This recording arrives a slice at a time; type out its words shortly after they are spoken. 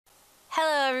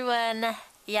Hello everyone.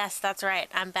 Yes, that's right.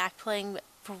 I'm back playing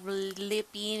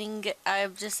flipping. I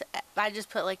just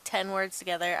put like 10 words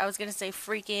together. I was gonna say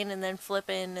freaking and then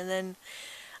flipping and then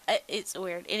it's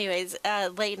weird. Anyways,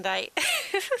 late night.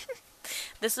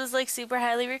 This was like super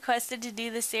highly requested to do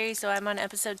this series, so I'm on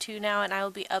episode 2 now, and I will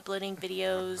be uploading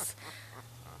videos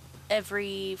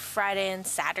every Friday and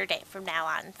Saturday from now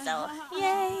on. So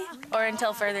yay! Or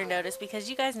until further notice, because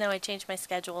you guys know I changed my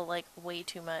schedule like way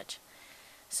too much.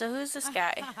 So who's this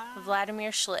guy?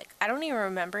 Vladimir Schlick. I don't even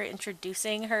remember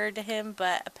introducing her to him,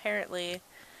 but apparently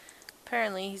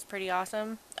he's pretty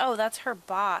awesome. Oh, that's her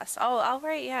boss. Oh,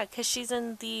 alright, yeah, because she's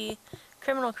in the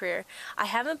criminal career. I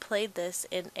haven't played this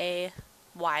in a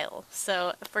while,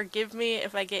 so forgive me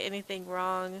if I get anything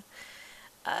wrong.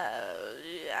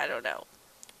 I don't know.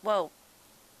 Whoa.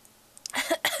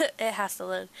 It has to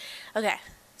load. Okay,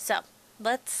 so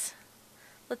let's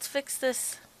fix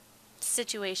this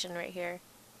situation right here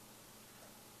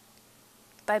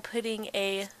by putting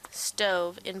a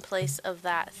stove in place of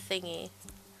that thingy.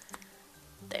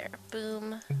 There.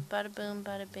 Boom. Bada boom,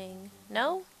 bada bing.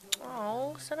 No?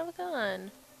 Oh, son of a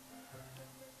gun.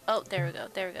 Oh, there we go.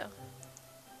 There we go.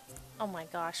 Oh my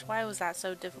gosh. Why was that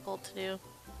so difficult to do?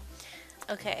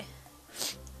 Okay.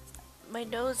 My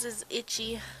nose is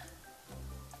itchy.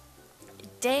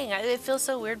 Dang, it feels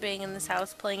so weird being in this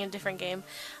house playing a different game.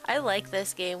 I like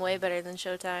this game way better than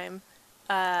Showtime.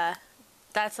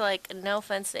 That's like, no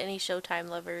offense to any Showtime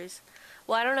lovers.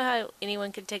 Well, I don't know how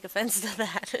anyone could take offense to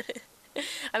that.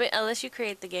 I mean, unless you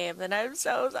create the game, then I'm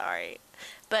so sorry.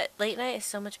 But Late Night is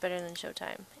so much better than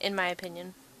Showtime, in my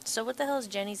opinion. So what the hell is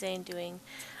Jenny Zane doing?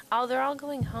 Oh, they're all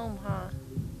going home, huh?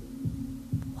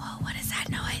 Whoa, what is that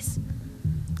noise?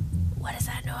 What is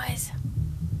that noise?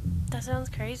 That sounds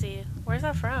crazy. Where's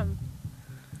that from?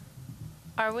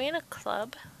 Are we in a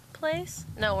club place?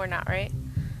 No, we're not, right?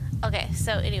 Okay,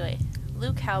 so anyway.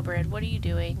 Luke Halberd, what are you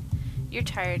doing? You're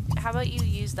tired. How about you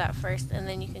use that first and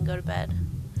then you can go to bed.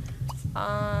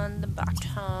 On the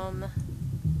bottom.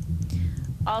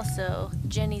 Also,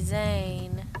 Jenny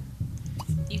Zane,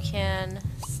 you can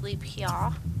sleep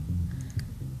here.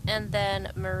 And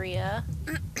then Maria.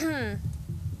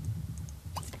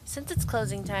 Since it's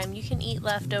closing time, you can eat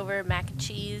leftover mac and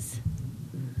cheese,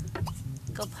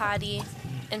 go potty,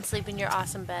 and sleep in your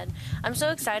awesome bed. I'm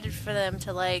so excited for them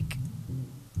to like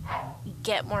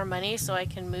get more money so I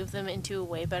can move them into a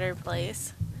way better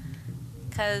place,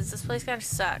 because this place kind of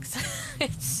sucks.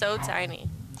 It's so tiny.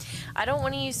 I don't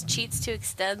want to use cheats to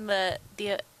extend the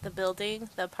building,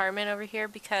 the apartment over here,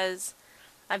 because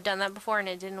I've done that before and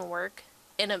it didn't work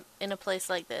in a place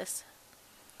like this.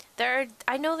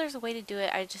 I know there's a way to do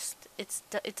it.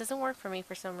 It doesn't work for me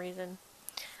for some reason.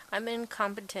 I'm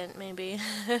incompetent, maybe.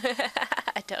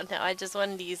 I don't know. I just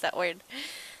wanted to use that word.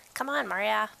 Come on,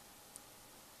 Maria.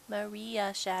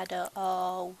 Maria Shadow.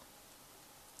 Oh.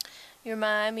 You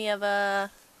remind me of a...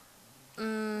 I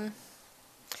don't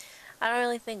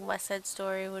really think West Side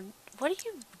Story would... What are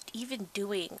you even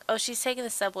doing? Oh, she's taking the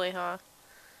subway, huh?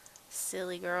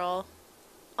 Silly girl.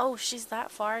 Oh, she's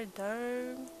that far?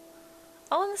 Darn.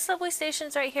 Oh, and the subway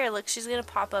station's right here. Look, she's gonna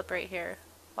pop up right here.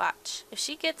 Watch. If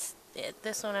she gets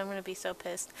this one, I'm gonna be so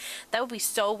pissed. That would be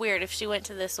so weird if she went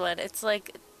to this one. It's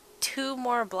like 2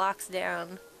 more blocks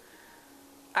down.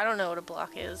 I don't know what a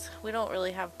block is. We don't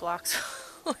really have blocks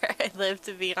where I live,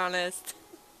 to be honest.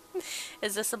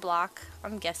 Is this a block?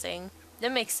 I'm guessing.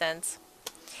 That makes sense.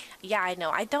 Yeah, I know.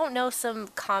 I don't know some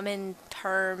common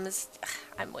terms.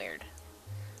 I'm weird.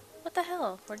 What the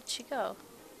hell? Where did she go?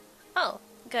 Oh,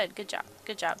 good. Good job.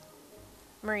 Good job.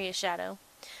 Maria Shadow.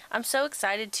 I'm so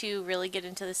excited to really get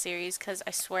into the series because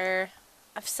I swear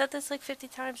I've said this like 50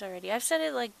 times already. I've said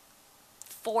it like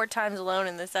 4 times alone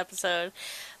in this episode.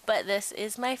 But this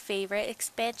is my favorite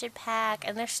expansion pack,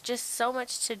 and there's just so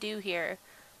much to do here.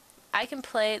 I can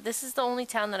play, this is the only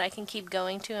town that I can keep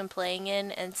going to and playing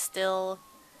in and still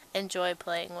enjoy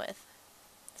playing with.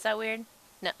 Is that weird?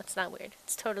 No, it's not weird.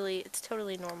 It's totally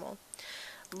normal.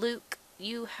 Luke,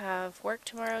 you have work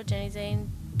tomorrow. Jenny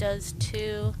Zane does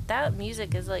too. That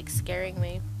music is like scaring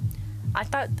me. I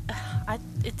thought,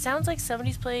 it sounds like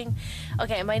somebody's playing.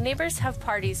 Okay, my neighbors have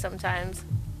parties sometimes,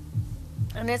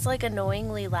 and it's like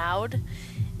annoyingly loud.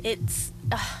 It's,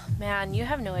 man, you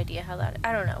have no idea how loud.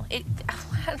 I don't know.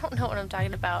 I don't know what I'm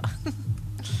talking about.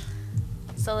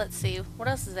 So let's see. What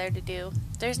else is there to do?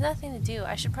 There's nothing to do.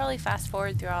 I should probably fast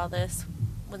forward through all this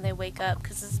when they wake up,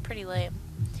 because this is pretty lame.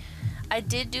 I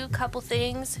did do a couple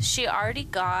things. She already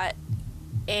got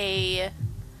a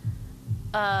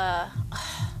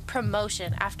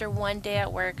promotion. After 1 day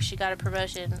at work, she got a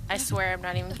promotion. I swear, I'm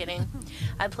not even kidding.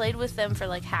 I played with them for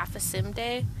like half a sim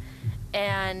day,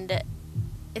 and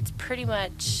it's pretty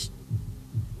much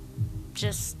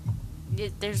just,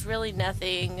 there's really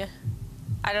nothing.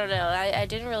 I don't know. I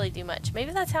didn't really do much.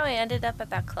 Maybe that's how I ended up at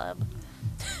that club.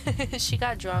 She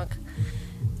got drunk.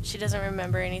 She doesn't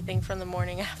remember anything from the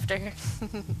morning after.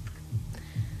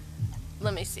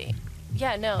 Let me see.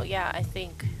 Yeah, no, yeah, I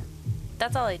think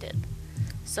that's all I did.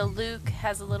 So Luke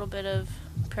has a little bit of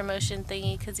promotion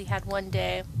thingy because he had one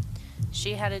day.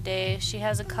 She had a day. She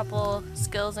has a couple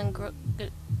skills in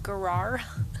guitar,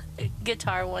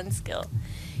 one skill.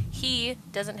 He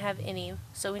doesn't have any,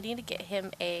 so we need to get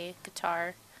him a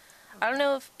guitar. I don't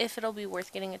know if it'll be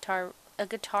worth getting a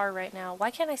guitar right now.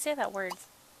 Why can't I say that word?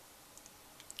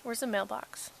 Where's the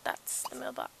mailbox? That's the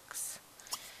mailbox.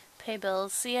 Pay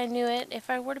bills. See, I knew it. If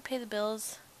I were to pay the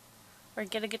bills or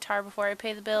get a guitar before I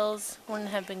pay the bills,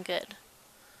 wouldn't have been good.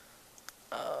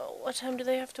 What time do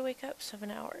they have to wake up?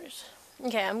 7 hours.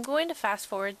 Okay, I'm going to fast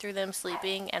forward through them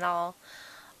sleeping, and I'll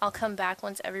come back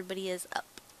once everybody is up.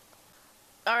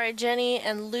 Alright, Jenny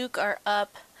and Luke are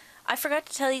up. I forgot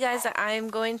to tell you guys that I'm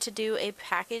going to do a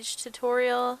package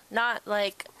tutorial. Not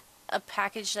like a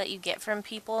package that you get from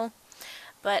people,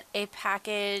 but a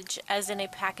package as in a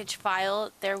package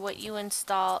file. They're what you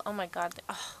install. Oh my god.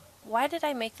 Oh, why did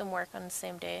I make them work on the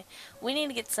same day? We need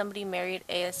to get somebody married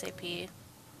ASAP.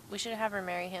 We should have her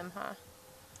marry him, huh?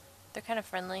 They're kind of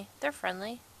friendly. They're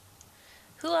friendly.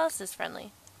 Who else is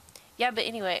friendly? Yeah, but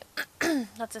anyway,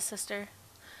 that's a sister.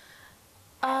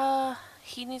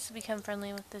 He needs to become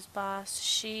friendly with his boss.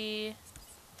 She...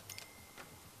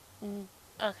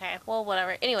 Okay, well,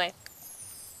 whatever. Anyway,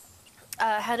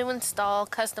 how to install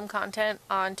custom content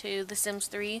onto The Sims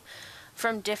 3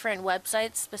 from different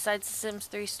websites besides The Sims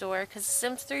 3 store. Because The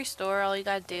Sims 3 store, all you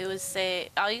gotta do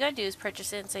is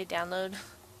purchase it and say download.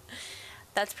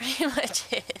 That's pretty much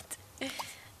it.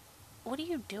 What are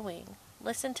you doing?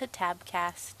 Listen to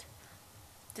Tabcast.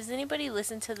 Does anybody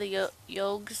listen to the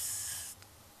Yogs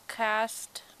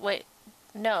cast? Wait,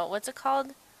 no, what's it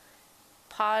called?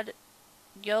 Yogpod,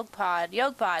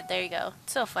 there you go.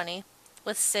 It's so funny.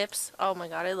 With Sips. Oh my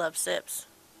god, I love Sips.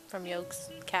 From Yogs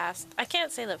cast. I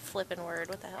can't say the flippin' word,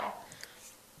 what the hell.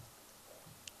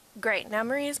 Great, now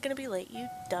Maria's gonna be late, you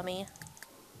dummy.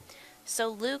 So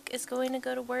Luke is going to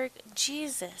go to work.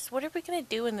 Jesus, what are we gonna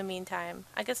do in the meantime?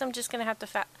 I guess I'm just gonna have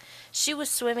to She was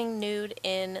swimming nude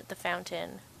in the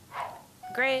fountain.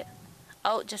 Great.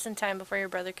 Oh, just in time before your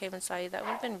brother came and saw you. That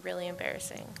would have been really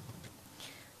embarrassing.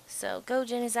 So, go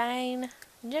Jenny Zane.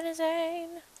 Jenny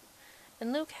Zane.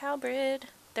 And Luke Halberd.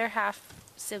 They're half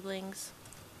siblings.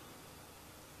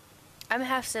 I'm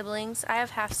half siblings. I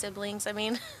have half siblings. I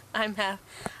mean, I'm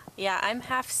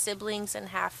half siblings and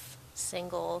half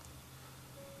single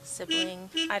sibling.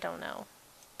 I don't know.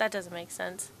 That doesn't make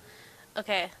sense.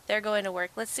 Okay, they're going to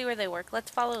work. Let's see where they work. Let's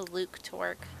follow Luke to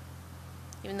work.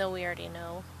 Even though we already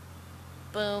know.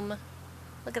 Boom.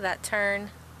 Look at that turn.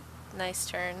 Nice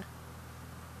turn.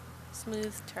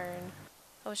 Smooth turn.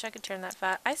 I wish I could turn that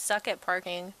fast. I suck at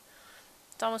parking.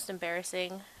 It's almost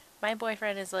embarrassing. My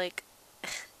boyfriend is like...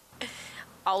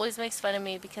 always makes fun of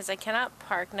me because I cannot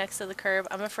park next to the curb.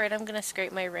 I'm afraid I'm gonna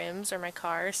scrape my rims or my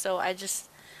car, so I just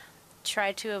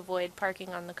try to avoid parking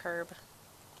on the curb.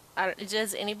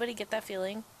 Does anybody get that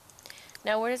feeling?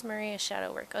 Now, where does Maria's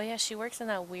shadow work? Oh yeah, she works in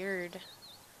that weird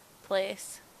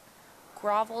place.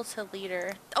 Grovel to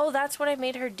leader. Oh, that's what I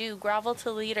made her do. Grovel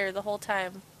to leader the whole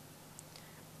time.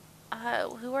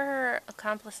 Who are her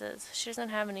accomplices? She doesn't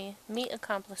have any. Meet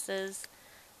accomplices.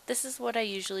 This is what I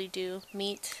usually do.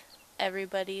 Meet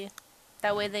everybody.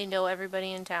 That way they know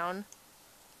everybody in town.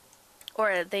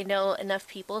 Or they know enough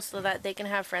people so that they can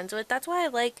have friends with. That's why I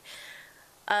like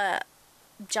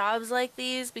jobs like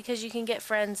these, because you can get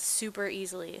friends super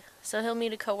easily. So he'll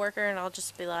meet a coworker and I'll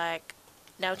just be like,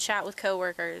 now chat with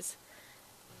coworkers.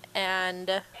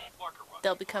 And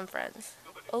they'll become friends.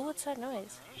 Oh, what's that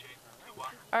noise?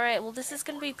 Alright, well this is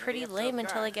going to be pretty lame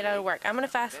until I get out of work. I'm going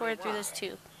to fast forward through this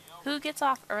too. Who gets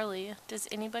off early? Does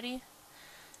anybody?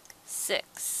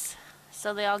 6.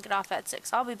 So they all get off at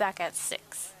 6. I'll be back at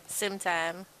 6. Sim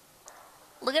time.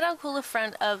 Look at how cool the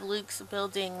front of Luke's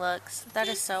building looks. That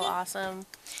is so awesome.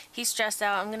 He's stressed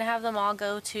out. I'm going to have them all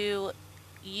go to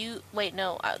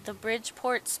the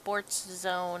Bridgeport Sports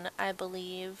Zone, I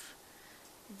believe.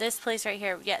 This place right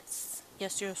here. Yes.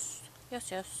 Yes, yes.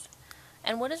 Yes, yes.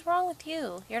 And what is wrong with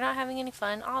you? You're not having any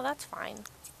fun? Oh, that's fine.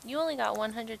 You only got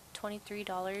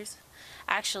 $123.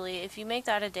 Actually, if you make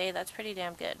that a day, that's pretty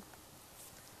damn good.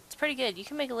 It's pretty good. You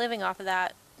can make a living off of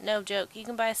that. No joke. You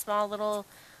can buy a small little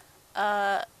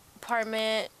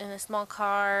apartment and a small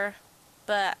car,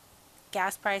 but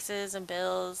gas prices and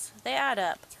bills, they add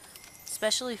up.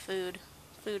 Especially food.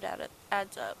 Food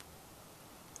adds up.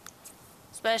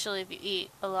 especially if you eat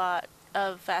a lot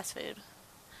of fast food.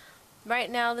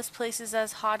 Right now, this place is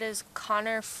as hot as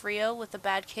Connor Frio with a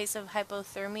bad case of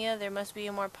hypothermia. There must be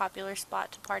a more popular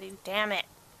spot to party. Damn it.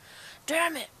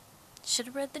 Damn it. Should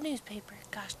have read the newspaper.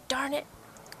 Gosh darn it.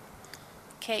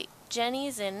 Okay,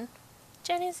 Jenny's in.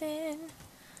 Jenny's in.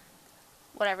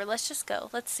 Whatever, let's just go.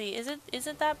 Let's see. Is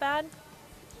it that bad?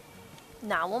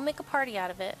 Nah, we'll make a party out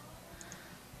of it.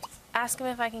 Ask him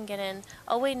if I can get in.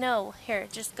 Oh, wait, no. Here,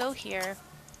 just go here.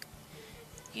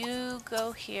 You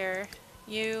go here.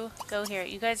 You go here.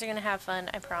 You guys are going to have fun,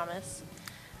 I promise.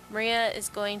 Maria is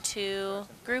going to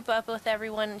group up with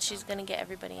everyone, and she's going to get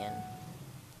everybody in.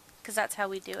 Because that's how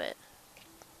we do it.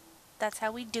 That's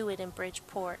how we do it in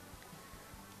Bridgeport.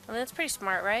 I mean, that's pretty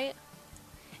smart, right?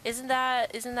 Isn't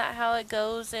that how it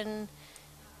goes on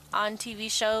TV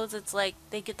shows? It's like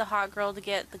they get the hot girl to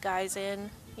get the guys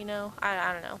in, you know?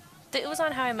 I don't know. It was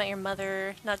on How I Met Your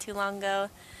Mother not too long ago.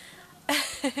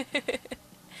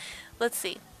 Let's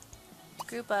see.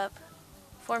 Group up.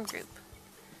 Form group.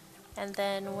 And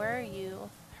then where are you?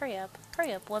 Hurry up.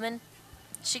 Hurry up, woman.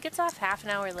 She gets off half an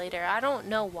hour later. I don't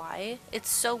know why. It's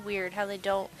so weird how they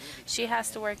don't. She has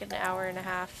to work an hour and a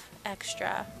half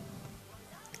extra.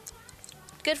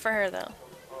 Good for her, though.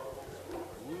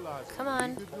 Come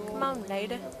on. Come on,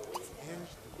 lady.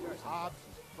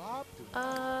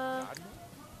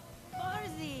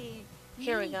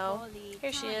 Here we go.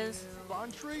 Here she is.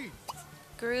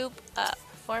 Group up.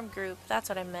 Form group. That's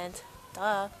what I meant.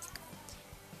 Duh.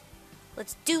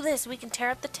 Let's do this. We can tear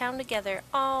up the town together.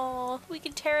 Oh, we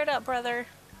can tear it up, brother.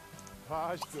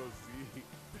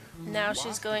 Now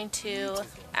she's going to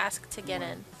ask to get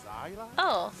in.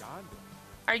 Oh.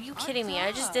 Are you kidding me?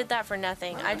 I just did that for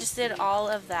nothing. I just did all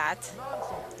of that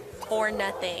for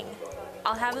nothing.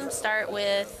 I'll have him start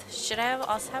with... Should I have...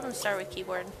 I'll have him start with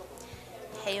keyboard.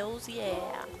 Hells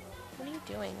yeah. What are you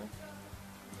doing?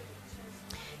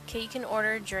 Okay, you can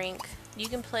order a drink. You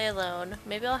can play alone.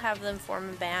 Maybe I'll have them form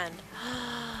a band.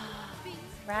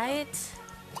 Right?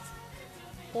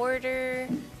 Order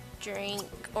drink.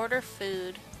 Order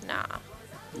food. Nah.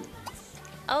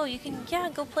 Oh, you can, yeah,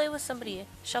 go play with somebody.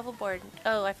 Shuffleboard.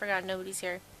 Oh, I forgot nobody's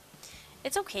here.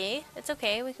 It's okay. It's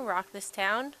okay. We can rock this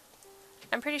town.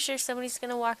 I'm pretty sure somebody's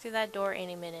gonna walk through that door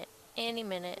any minute. Any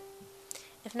minute.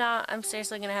 If not, I'm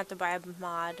seriously gonna have to buy a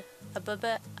mod. A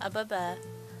bubba.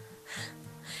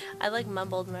 I like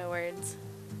mumbled my words.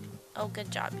 Oh,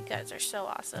 good job. You guys are so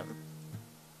awesome.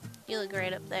 You look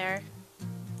great up there.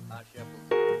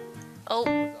 Oh.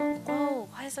 Whoa,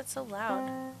 why is that so loud?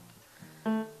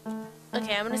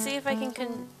 Okay, I'm gonna see if I can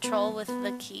control with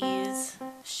the keys.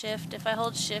 Shift. If I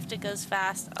hold shift, it goes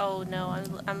fast. Oh no,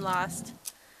 I'm lost.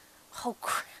 Oh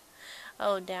crap.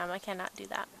 Oh damn, I cannot do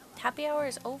that. Happy hour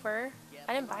is over.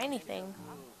 I didn't buy anything.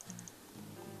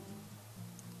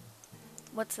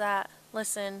 What's that?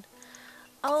 Listen.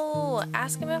 Oh,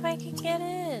 ask him if I can get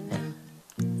in.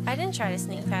 I didn't try to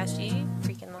sneak past you, you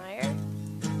freaking liar.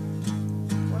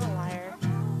 What a liar.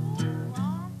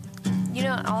 You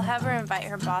know, I'll have her invite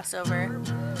her boss over.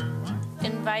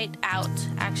 Invite out.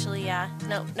 Actually, yeah.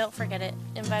 No, forget it.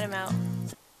 Invite him out.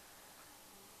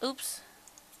 Oops.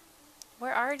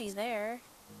 We're already there.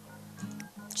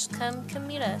 Just come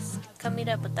meet us. Come meet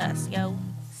up with us, yo.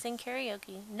 Sing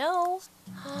karaoke. No!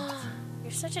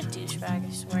 You're such a douchebag,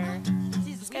 I swear.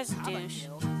 This guy's a douche.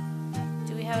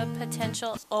 Do we have a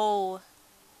potential... Oh.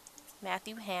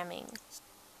 Matthew Hamming.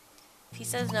 If he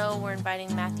says no, we're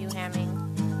inviting Matthew Hamming.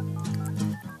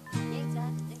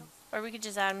 Or we could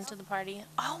just add him to the party.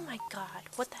 Oh my god,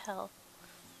 what the hell?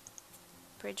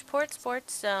 Bridgeport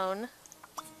Sports Zone.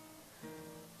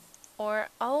 Or,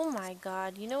 oh my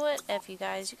god, you know what? F you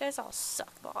guys all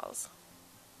suck balls.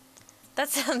 That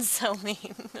sounds so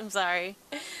mean. I'm sorry.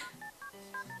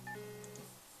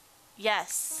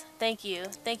 Yes, thank you,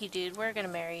 dude. We're gonna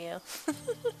marry you.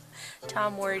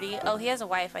 Tom Wordy. Oh, he has a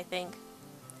wife, I think.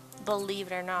 Believe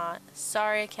it or not.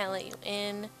 Sorry, I can't let you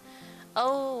in.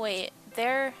 Oh, wait.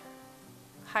 They're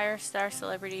higher star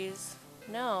celebrities.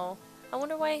 No. I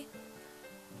wonder why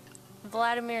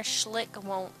Vladimir Schlick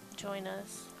won't join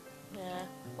us. Yeah.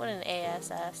 What an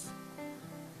ASS.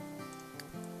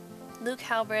 Luke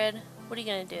Halbred. What are you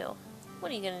gonna do?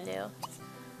 What are you gonna do?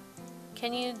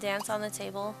 Can you dance on the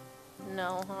table?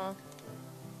 No, huh?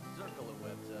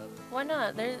 Why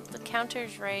not? There's the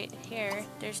counter's right here.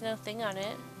 There's no thing on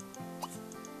it.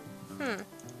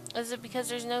 Is it because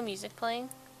there's no music playing?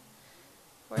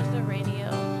 Where's the radio?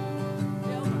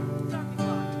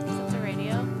 Is that the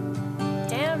radio?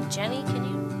 Damn, Jenny, can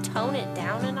you tone it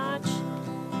down a notch?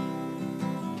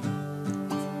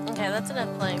 Okay, that's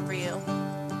enough playing for you.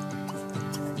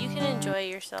 You can enjoy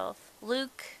yourself.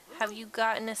 Luke have you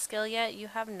gotten a skill yet? You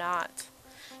have not.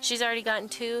 She's already gotten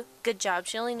 2. Good job.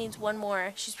 She only needs 1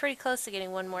 more. She's pretty close to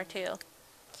getting 1 more too.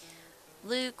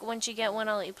 Luke, once you get 1,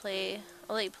 I'll let you play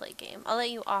a game. I'll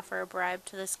let you offer a bribe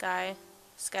to this guy.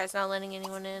 This guy's not letting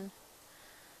anyone in.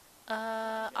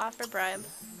 Offer bribe.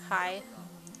 Hi.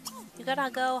 You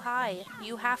gotta go high.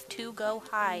 You have to go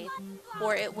high,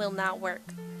 or it will not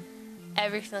work.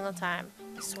 Every single time.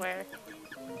 I swear.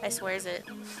 I swears it.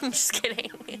 I'm just kidding.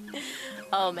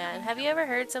 Oh man, have you ever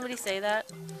heard somebody say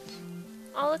that?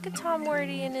 Oh, look at Tom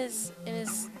Wordy in his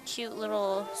cute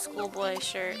little schoolboy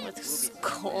shirt with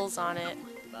skulls on it.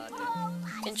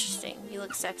 Interesting. You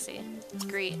look sexy.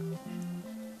 Greet.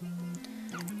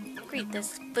 Greet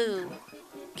this boo.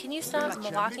 Can you stop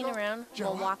walking around?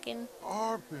 Walking.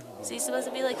 Is he supposed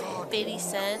to be like 50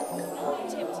 Cent?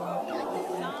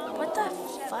 What the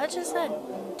fudge is that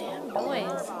damn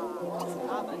noise?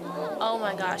 Oh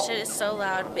my gosh, it is so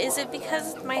loud. Is it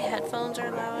because my headphones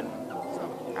are loud?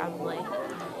 Probably.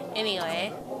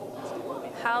 Anyway,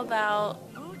 how about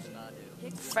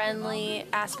friendly,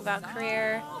 ask about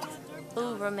career?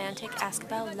 Ooh, romantic, ask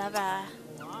about lover.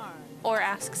 Or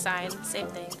ask sign, same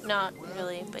thing. Not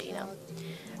really, but you know.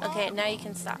 Okay, now you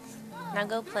can stop. Now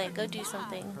go play, go do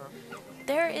something.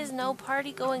 There is no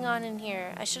party going on in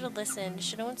here. I should have listened,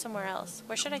 should have went somewhere else.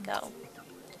 Where should I go?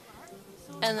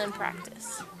 And then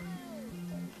practice.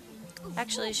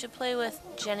 Actually, you should play with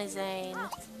Jenny Zane.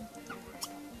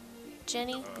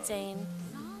 Jenny Zane.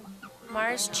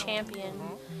 Mars Champion.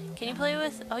 Can you play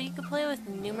with... Oh, you can play with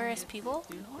numerous people?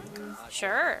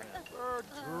 Sure.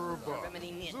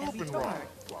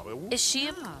 Is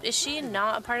she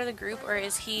not a part of the group, or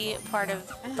is he part of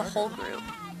the whole group?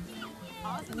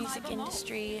 Music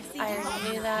industry. I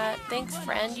already knew that. Thanks,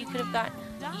 friend. You could have gotten...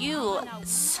 You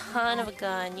son of a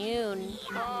gun. You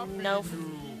no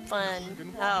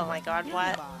fun. Oh my god,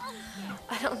 what?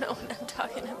 I don't know what I'm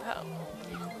talking about.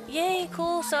 Yay,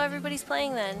 cool. So everybody's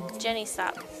playing then. Jenny,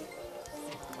 stop.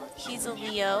 He's a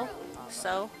Leo,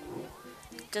 so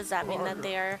does that mean that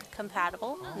they are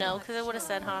compatible? No, because it would have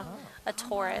said, huh? A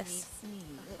Taurus.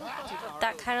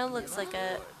 That kind of looks like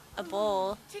a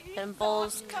bull, and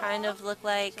bulls kind of look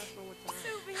like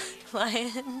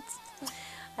lions.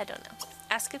 I don't know.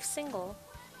 Ask if single.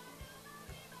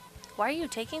 Why are you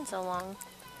taking so long?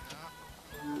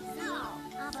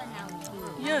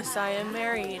 Yes, I am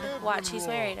married. Watch, he's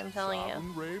married, I'm telling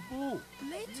you.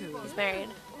 He's married.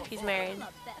 He's married.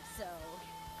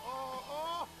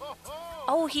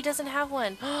 Oh, he doesn't have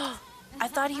one. I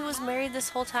thought he was married this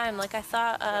whole time. Like, I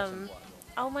thought,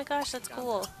 oh my gosh, that's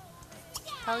cool.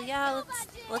 Hell yeah,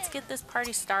 let's get this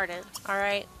party started,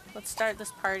 alright? Let's start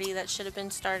this party that should have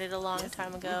been started a long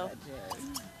time ago.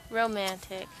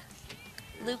 Romantic.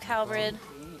 Luke Halberd.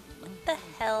 What the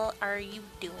hell are you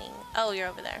doing? Oh, you're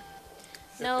over there.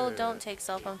 No, don't take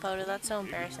cell phone photo. That's so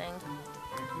embarrassing.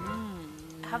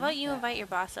 How about you invite your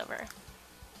boss over?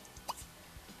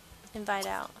 Invite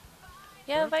out.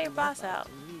 Yeah, invite your boss out.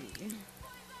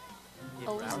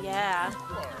 Oh, yeah.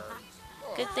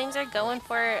 Good things are going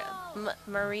for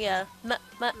Maria.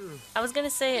 I was gonna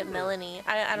say it Melanie.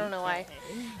 I don't know why.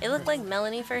 It looked like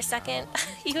Melanie for a second.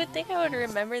 You would think I would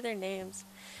remember their names.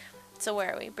 So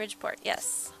where are we? Bridgeport.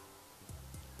 Yes.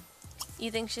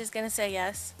 You think she's gonna say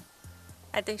yes?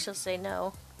 I think she'll say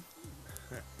no.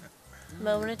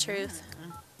 Moment of truth.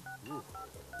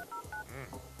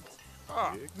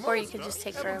 Or you could just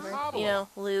take forever. You know,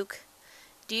 Luke.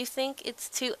 Do you think it's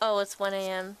too... Oh, it's 1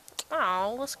 a.m.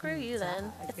 Oh, well, screw you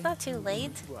then. It's not too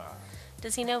late.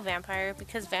 Does he know vampire?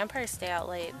 Because vampires stay out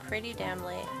late. Pretty damn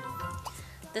late.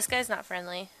 This guy's not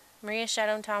friendly. Maria,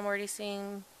 Shadow, and Tom already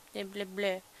seeing... Blah, blah,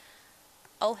 blah.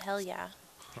 Oh, hell yeah.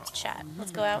 Chat.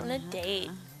 Let's go out on a date.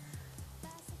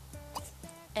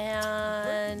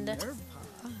 And...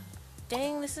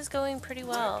 Dang, this is going pretty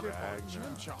well.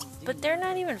 But they're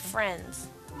not even friends.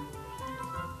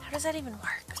 How does that even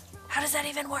work? How does that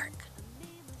even work?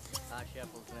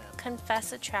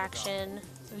 Confess attraction.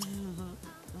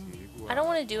 I don't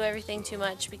want to do everything too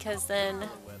much because then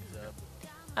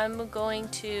I'm going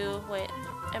to... Wait.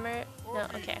 No,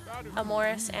 okay.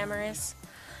 Amorous.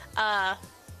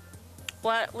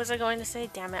 What was I going to say?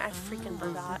 Damn it, I freaking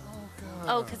forgot.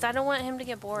 Oh, because I don't want him to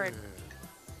get bored.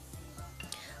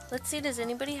 Let's see, does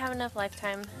anybody have enough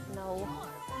lifetime? No.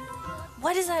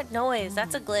 What is that noise?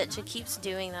 That's a glitch. It keeps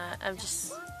doing that. I'm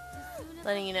just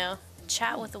letting you know.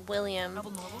 Chat with William.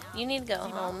 You need to go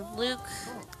home. Luke,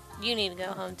 you need to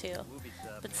go home too.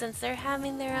 But since they're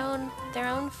having their own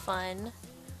fun,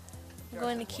 I'm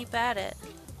going to keep at it.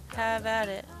 Have at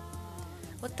it.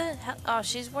 What the hell? Oh,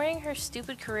 she's wearing her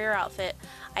stupid career outfit.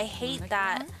 I hate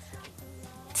that.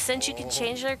 since you can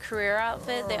change their career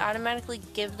outfit, they automatically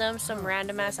give them some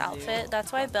random ass outfit.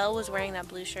 That's why Belle was wearing that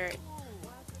blue shirt.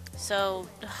 So,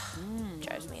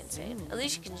 drives me insane. At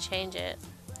least you can change it.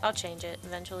 I'll change it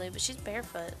eventually, but she's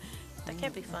barefoot. That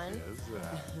can't be fun.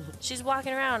 She's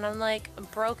walking around on like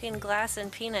broken glass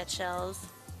and peanut shells.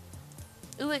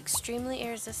 Ooh, extremely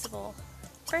irresistible.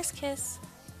 First kiss.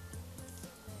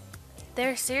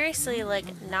 They're seriously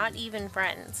like not even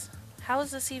friends. How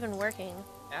is this even working?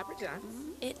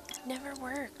 It never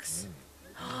works.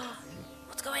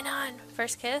 What's going on?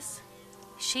 First kiss?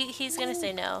 He's gonna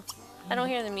say no. I don't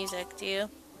hear the music, do you?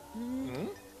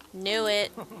 Knew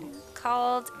it.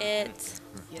 Called it.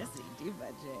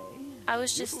 I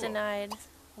was just denied.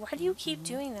 Why do you keep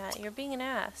doing that? You're being an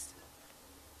ass.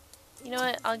 You know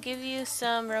what? I'll give you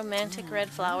some romantic red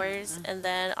flowers and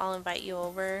then I'll invite you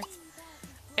over.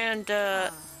 And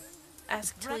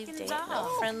ask to leave date. Not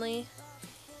friendly.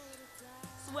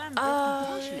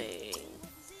 How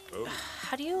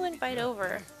do you invite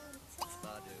over?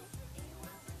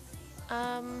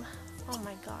 Oh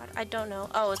my god. I don't know.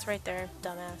 Oh, it's right there,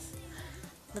 dumbass.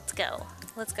 Let's go.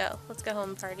 Let's go. Let's go home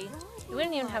and party. You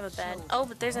wouldn't even have a bed. Oh,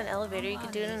 but there's an elevator. You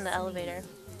could do it in the elevator.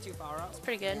 It's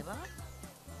pretty good.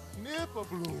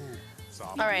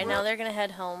 Alright, now they're gonna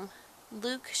head home.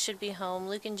 Luke should be home.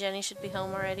 Luke and Jenny should be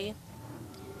home already.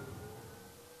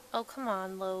 Oh, come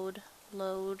on, load.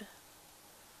 Load.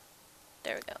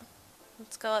 There we go.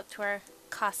 Let's go up to our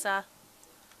casa.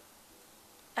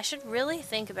 I should really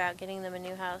think about getting them a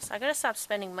new house. I gotta stop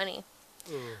spending money.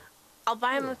 I'll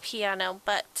buy him a piano,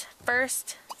 but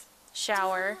first,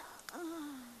 shower.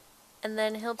 And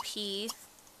then he'll pee,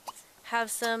 have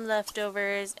some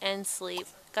leftovers, and sleep.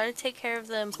 Gotta take care of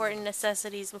the important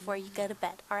necessities before you go to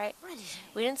bed, alright?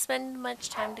 We didn't spend much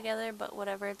time together, but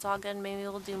whatever, it's all good. Maybe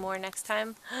we'll do more next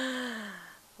time.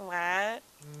 What?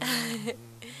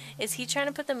 Is he trying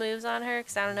to put the moves on her?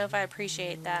 Because I don't know if I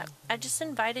appreciate that. I just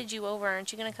invited you over.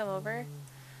 Aren't you going to come over?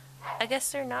 I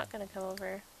guess they're not going to come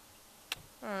over.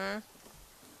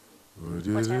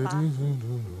 Whatever.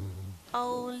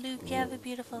 Oh, Luke, you have a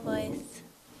beautiful voice.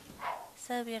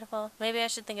 So beautiful. Maybe I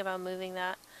should think about moving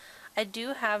that. I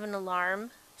do have an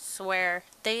alarm. Swear.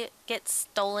 They get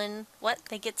stolen. What?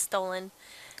 They get stolen.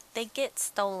 They get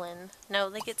stolen. No,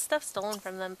 they get stuff stolen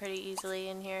from them pretty easily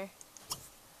in here.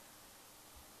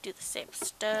 Do the same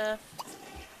stuff.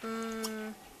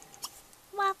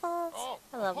 Waffles.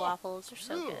 I love waffles. They're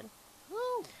so good.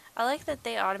 I like that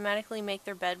they automatically make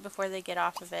their bed before they get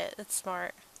off of it. It's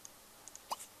smart.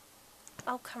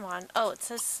 Oh, come on. Oh, it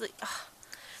says sleep.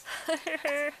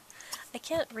 I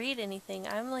can't read anything.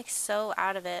 I'm like so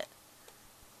out of it.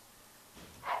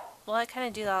 Well, I kind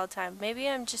of do that all the time. Maybe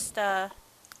I'm just,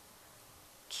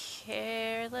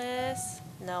 careless?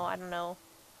 No, I don't know.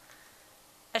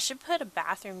 I should put a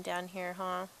bathroom down here,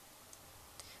 huh?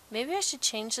 Maybe I should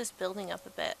change this building up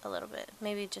a little bit.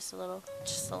 Maybe just a little.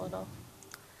 Just a little.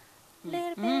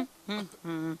 Little bit.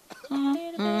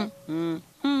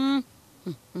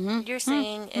 Your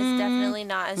singing is definitely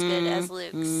not as good as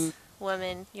Luke's.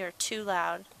 Woman, you're too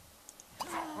loud.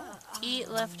 Eat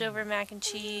leftover mac and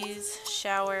cheese,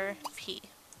 shower, pee.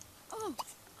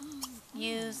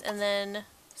 Use, and then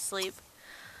sleep.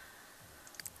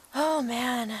 Oh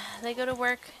man, they go to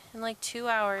work in like 2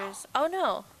 hours. Oh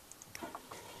no.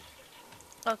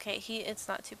 Okay, it's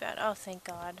not too bad. Oh, thank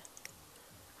God.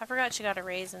 I forgot she got a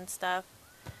raise and stuff.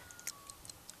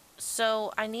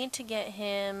 So I need to get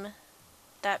him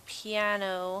that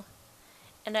piano,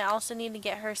 and I also need to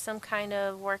get her some kind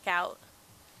of workout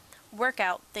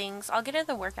things. I'll get her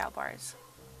the workout bars.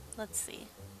 Let's see.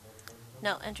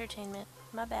 No, entertainment.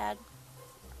 My bad.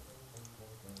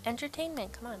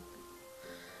 Entertainment, come on.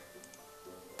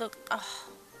 Oh,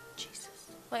 Jesus.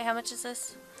 Wait, how much is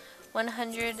this?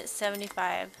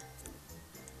 175.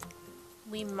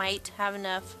 We might have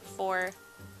enough for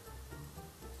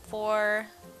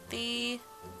the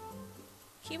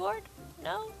keyboard?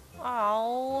 No?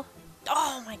 Oh.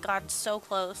 Oh my God, so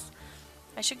close.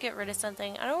 I should get rid of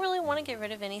something. I don't really want to get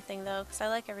rid of anything though, because I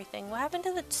like everything. What happened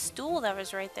to the stool that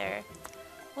was right there?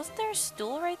 Wasn't there a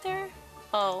stool right there?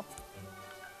 Oh.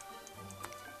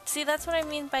 See, that's what I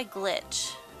mean by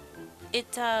glitch.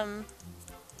 It,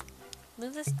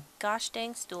 move this gosh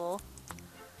dang stool.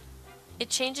 It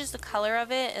changes the color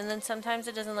of it, and then sometimes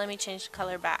it doesn't let me change the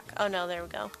color back. Oh no, there we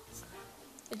go.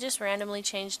 It just randomly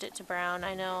changed it to brown.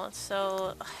 I know, it's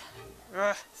so...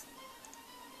 Ugh.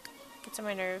 Gets on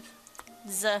my nerves.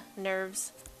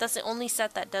 Nerves. That's the only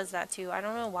set that does that too. I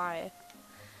don't know why.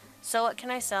 So what can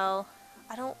I sell?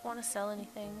 I don't want to sell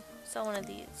anything. Sell one of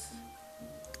these.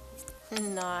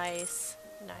 Nice.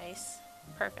 Nice.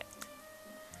 Perfect.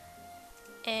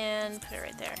 And put it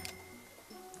right there.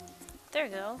 There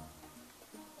we go.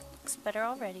 Looks better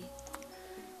already.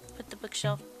 Put the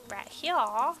bookshelf right here.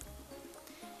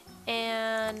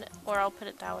 And, or I'll put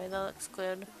it that way. That looks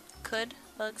good. That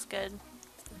looks good.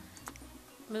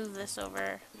 Move this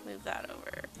over. Move that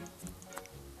over.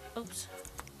 Oops.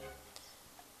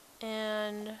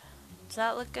 And, does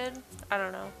that look good? I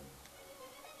don't know.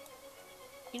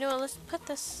 You know what, let's put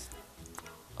this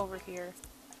over here.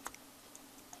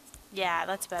 Yeah,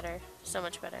 that's better. So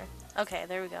much better. Okay,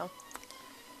 there we go.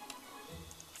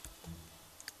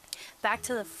 Back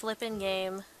to the flippin'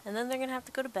 game, and then they're gonna have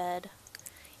to go to bed.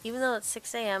 Even though it's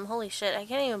 6 a.m. Holy shit, I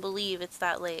can't even believe it's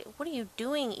that late. What are you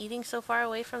doing eating so far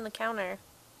away from the counter?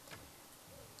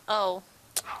 Oh,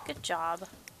 good job.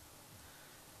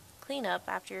 Clean up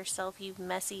after yourself, you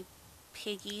messy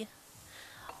piggy.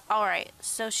 Alright,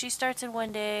 so she starts in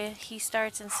 1 day, he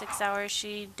starts in 6 hours,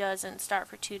 she doesn't start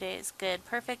for 2 days. Good.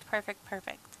 Perfect, perfect,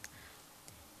 perfect.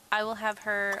 I will have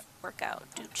her work out,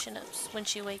 do chin-ups when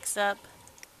she wakes up.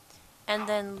 And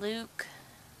then Luke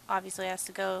obviously has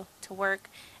to go to work.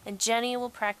 And Jenny will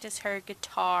practice her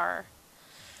guitar.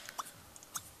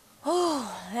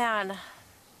 Oh, man.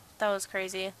 That was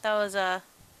crazy. That was a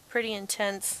pretty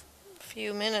intense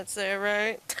few minutes there,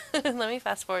 right? Let me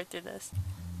fast forward through this.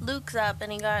 Luke's up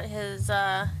and he's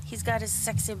got his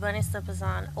sexy bunny slippers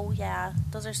on. Oh yeah,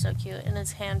 those are so cute. And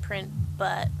his handprint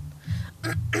butt.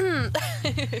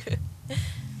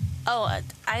 Oh,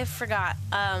 I forgot.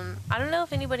 I don't know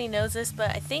if anybody knows this,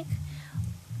 but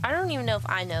I don't even know if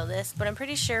I know this, but I'm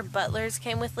pretty sure butlers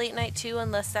came with late night too,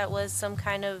 unless that was some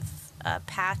kind of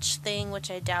patch thing, which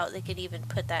I doubt they could even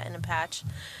put that in a patch,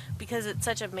 because it's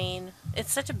such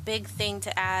a big thing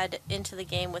to add into the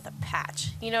game with a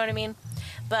patch. You know what I mean?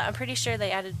 But I'm pretty sure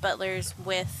they added butlers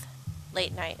with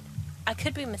late night. I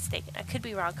could be mistaken. I could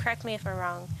be wrong. Correct me if I'm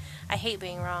wrong. I hate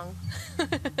being wrong.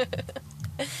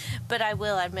 But I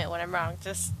will admit when I'm wrong.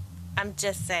 I'm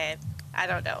just saying. I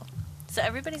don't know. So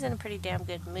everybody's in a pretty damn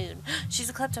good mood. She's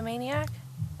a kleptomaniac?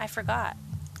 I forgot.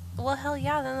 Well, hell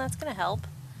yeah, then that's gonna help.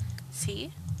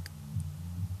 See?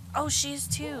 Oh, she is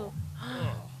too.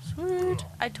 Sweet.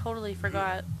 I totally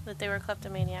forgot that they were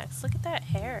kleptomaniacs. Look at that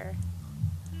hair.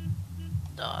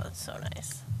 Oh, that's so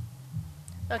nice.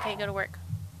 Okay, go to work.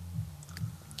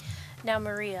 Now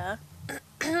Maria.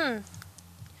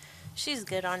 She's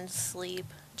good on sleep.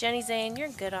 Jenny Zane, you're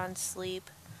good on sleep.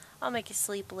 I'll make you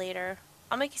sleep later.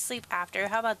 I'll make you sleep after.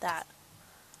 How about that?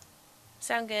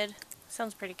 Sound good?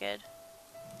 Sounds pretty good.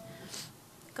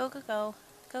 Go, go, go.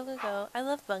 Go, go, go. I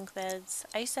love bunk beds.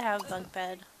 I used to have a bunk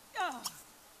bed.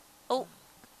 Oh.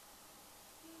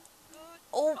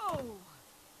 Oh.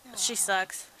 She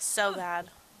sucks. So bad.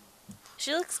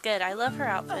 She looks good. I love her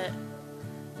outfit.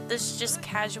 This just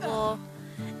casual.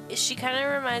 She kind of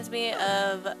reminds me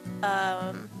of,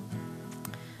 oh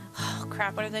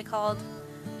crap, what are they called?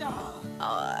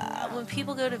 When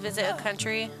people go to visit a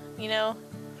country, you know?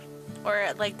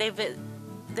 Or like they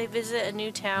visit a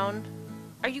new town.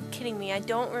 Are you kidding me? I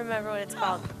don't remember what it's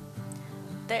called.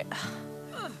 They're...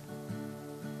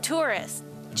 Tourist.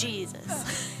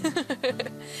 Jesus.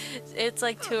 It's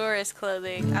like tourist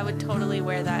clothing. I would totally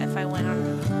wear that if I went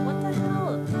on... What the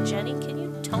hell? Jenny, can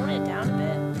you tone it down a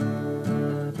bit?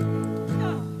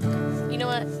 You know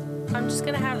what? I'm just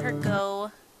gonna have her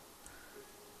go...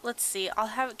 Let's see.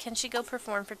 Can she go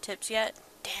perform for tips yet?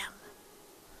 Damn.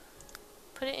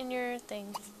 Put it in your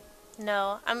thing.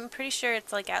 No, I'm pretty sure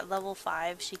it's like at level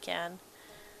 5 she can.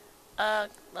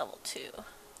 Level 2.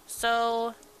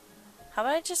 So, how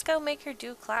about I just go make her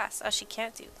do class? Oh, she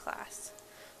can't do class.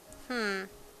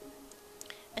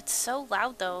 It's so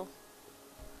loud though.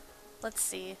 Let's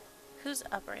see. Who's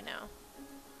up right now?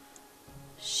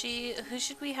 Who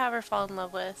should we have her fall in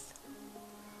love with?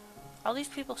 All these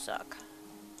people suck.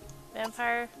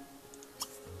 Vampire?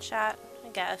 Chat? I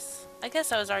guess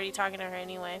I was already talking to her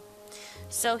anyway.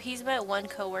 So he's met one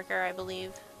coworker, I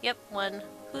believe. Yep, one.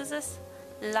 Who's this?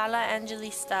 Lala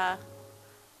Angelista.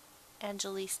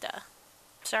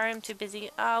 Sorry, I'm too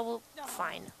busy. Well,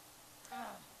 fine.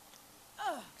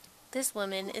 This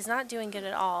woman is not doing good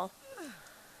at all.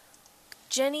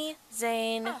 Jenny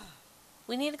Zane.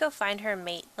 We need to go find her a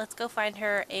mate. Let's go find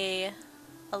her a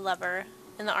lover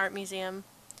in the art museum.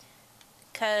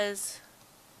 'Cause,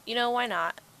 you know, why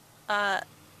not?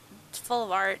 It's full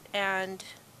of art, and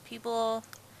people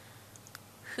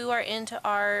who are into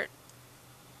art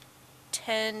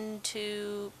tend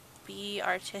to be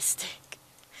artistic.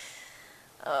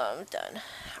 I'm done.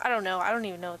 I don't know. I don't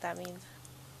even know what that means.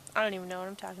 I don't even know what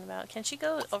I'm talking about. Can she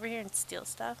go over here and steal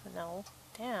stuff? No.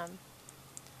 Damn.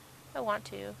 I want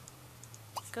to.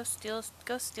 Go steal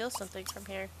something from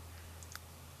here.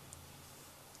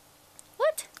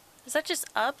 Is that just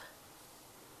up?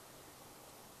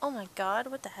 Oh my god,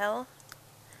 what the hell?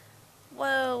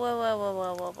 Whoa, whoa, whoa, whoa,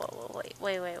 whoa, whoa, whoa, whoa, wait,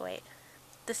 wait, wait, wait.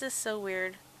 This is so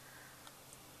weird.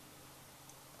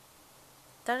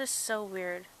 That is so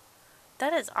weird.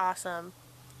 That is awesome.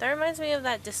 That reminds me of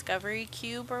that Discovery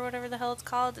Cube or whatever the hell it's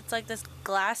called. It's like this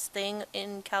glass thing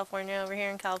in California, over here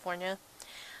in California.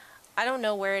 I don't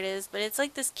know where it is, but it's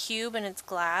like this cube and it's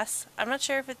glass. I'm not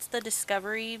sure if it's the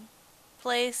Discovery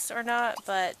place or not,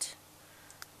 but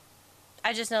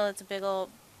I just know it's a big old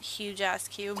huge ass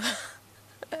cube.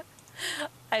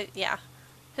 Yeah.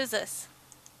 Who's this?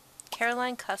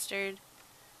 Caroline Custard.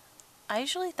 I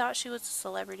usually thought she was a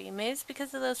celebrity. Maybe it's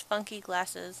because of those funky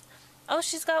glasses. Oh,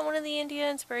 she's got one of the India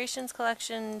Inspirations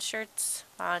collection shirts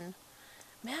on.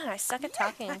 Man, I suck at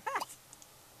talking.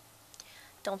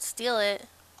 Don't steal it.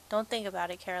 Don't think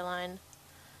about it, Caroline.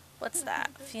 What's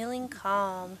that? Feeling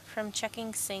calm from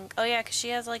checking sync. Oh yeah, because she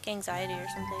has like anxiety or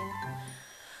something.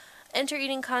 Enter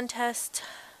eating contest.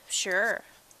 Sure,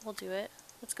 we'll do it.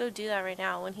 Let's go do that right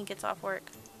now when he gets off work.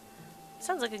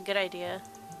 Sounds like a good idea.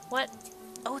 What?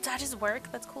 Oh, it's at his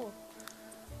work? That's cool.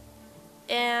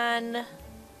 And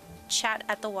chat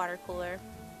at the water cooler.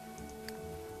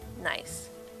 Nice.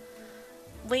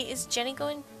 Wait, is Jenny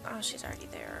going? Oh, she's already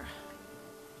there.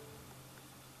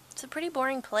 It's a pretty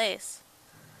boring place.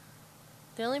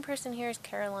 The only person here is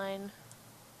Caroline.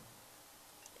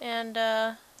 And,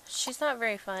 she's not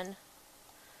very fun.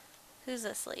 Who's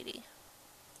this lady?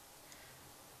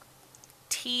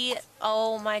 T.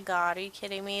 Oh my god, are you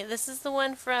kidding me? This is the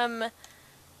one from...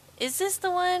 Is this the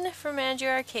one from Andrew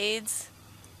Arcade's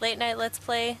Late Night Let's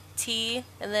Play? T.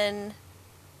 And then...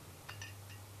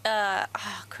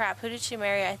 oh crap, who did she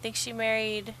marry? I think she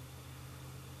married...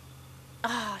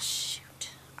 Oh shoot.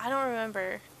 I don't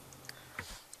remember.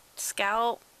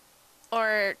 Scout?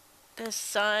 Or the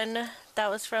son that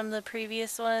was from the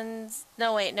previous ones?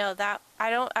 No wait, no, that...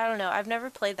 I don't know. I've never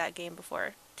played that game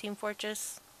before. Team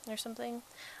Fortress or something.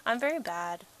 I'm very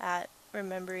bad at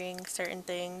remembering certain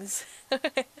things.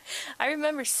 I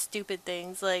remember stupid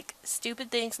things, like stupid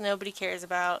things nobody cares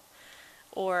about,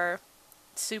 or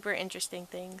super interesting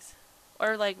things,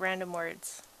 or like random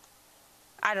words.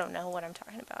 I don't know what I'm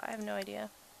talking about. I have no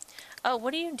idea. Oh,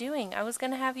 what are you doing? I was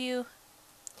gonna have you...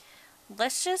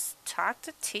 Let's just talk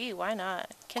to T. Why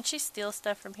not? Can she steal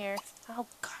stuff from here? Oh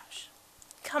gosh.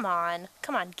 Come on.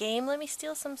 Come on, game. Let me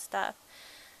steal some stuff.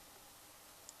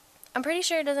 I'm pretty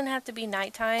sure it doesn't have to be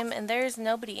nighttime, and there's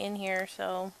nobody in here,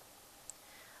 so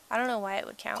I don't know why it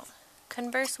would count.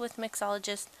 Converse with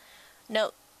mixologist.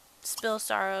 No, spill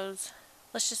sorrows.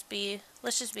 Let's just be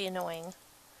annoying.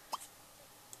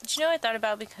 Did you know I thought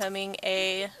about becoming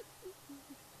a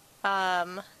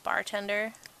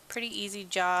bartender? Pretty easy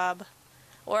job.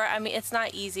 Or I mean, it's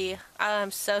not easy.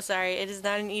 I'm so sorry. It is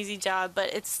not an easy job,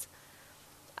 but it's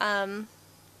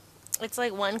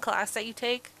like one class that you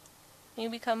take. You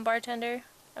become bartender.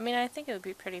 I mean, I think it would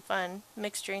be pretty fun.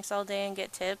 Mix drinks all day and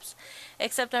get tips.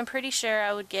 Except I'm pretty sure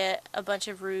I would get a bunch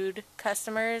of rude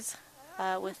customers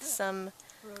with some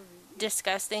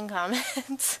disgusting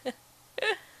comments.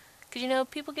 Because, you know,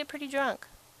 people get pretty drunk.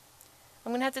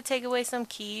 I'm going to have to take away some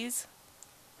keys.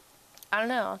 I don't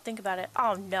know. I'll think about it.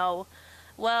 Oh, no.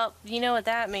 Well, you know what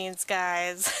that means,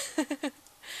 guys.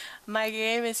 My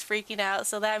game is freaking out,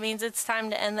 so that means it's time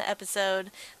to end the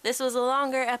episode. This was a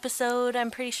longer episode.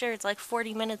 I'm pretty sure it's like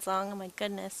 40 minutes long. Oh my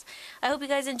goodness. I hope you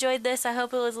guys enjoyed this. I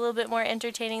hope it was a little bit more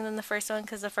entertaining than the first one,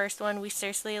 because the first one we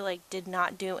seriously like did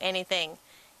not do anything.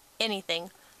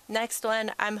 Next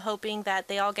one, I'm hoping that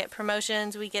they all get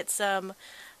promotions, we get some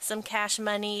cash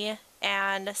money,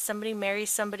 and somebody marries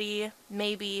somebody.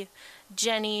 Maybe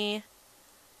Jenny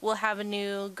will have a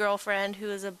new girlfriend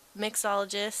who is a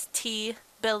mixologist. T.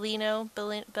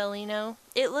 Bellino.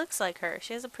 It looks like her.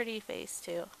 She has a pretty face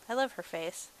too. I love her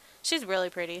face. She's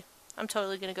really pretty. I'm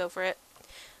totally gonna go for it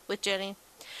with Jenny.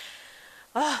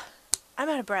 Oh, I'm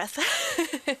out of breath.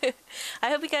 I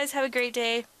hope you guys have a great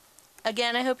day.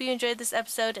 Again, I hope you enjoyed this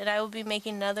episode, and I will be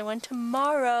making another one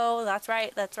tomorrow. That's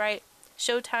right.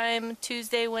 Showtime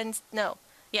Tuesday, Wednesday. No.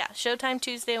 Yeah, Showtime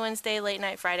Tuesday, Wednesday, late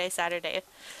night Friday, Saturday.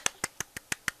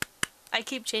 I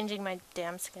keep changing my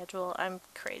damn schedule. I'm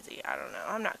crazy. I don't know.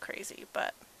 I'm not crazy,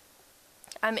 but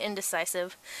I'm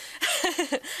indecisive.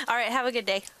 Alright, have a good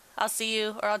day. I'll see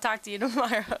you, or I'll talk to you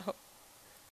tomorrow.